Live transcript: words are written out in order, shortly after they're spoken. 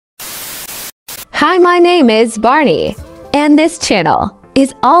Hi, my name is Barney, and this channel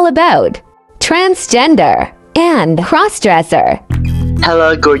is all about transgender and crossdresser.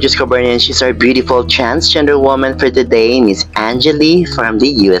 Hello, gorgeous Coburnians. She's our beautiful transgender woman for today, Miss Angele from the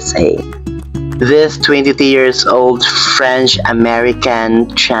USA. This 22 years old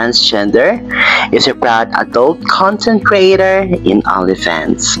French-American transgender is a proud adult content creator in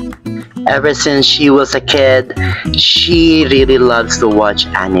OnlyFans. Ever since she was a kid, she really loves to watch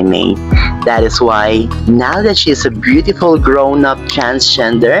anime. That is why, now that she's a beautiful grown-up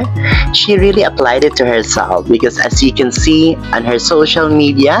transgender, she really applied it to herself, because as you can see on her social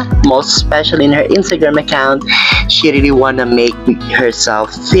media, most especially in her Instagram account, she really want to make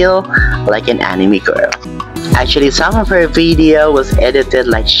herself feel like an anime girl. Actually, some of her video was edited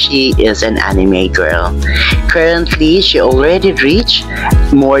like she is an anime girl. Currently, she already reached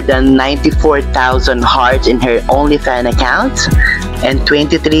more than 94,000 hearts in her OnlyFans account and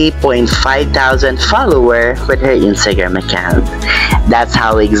 23.5 thousand followers with her Instagram account. That's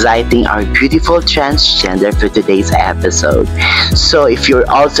how exciting our beautiful transgender for today's episode. So if you're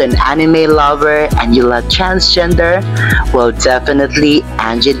also an anime lover and you love transgender, well, definitely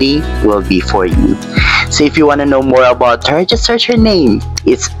Angele will be for you. So if you want to know more about her, just search her name.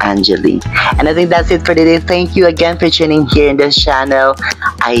 It's Angele. And I think that's it for today. Thank you again for tuning here in this channel.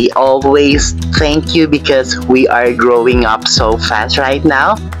 I always thank you because we are growing up so fast right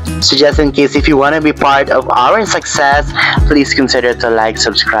now. So just in case if you want to be part of our success, please consider to like,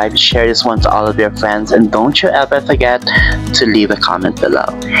 subscribe, share this one to all of your friends, and don't you ever forget to leave a comment below.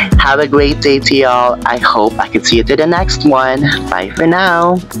 Have a great day to y'all. I hope I can see you to the next one. Bye for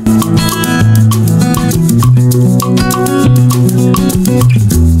now.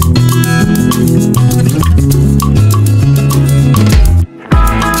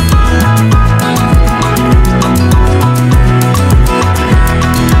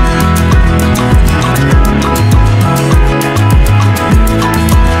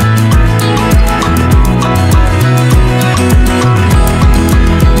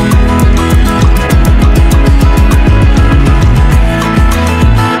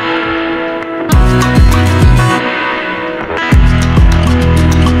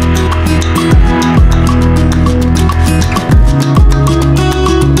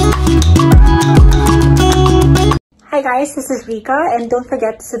 Hi guys, this is Rika, and don't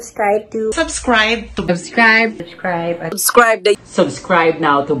forget to subscribe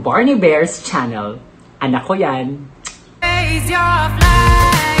now to Barney Bear's channel. Anak ko yan. Raise your flag.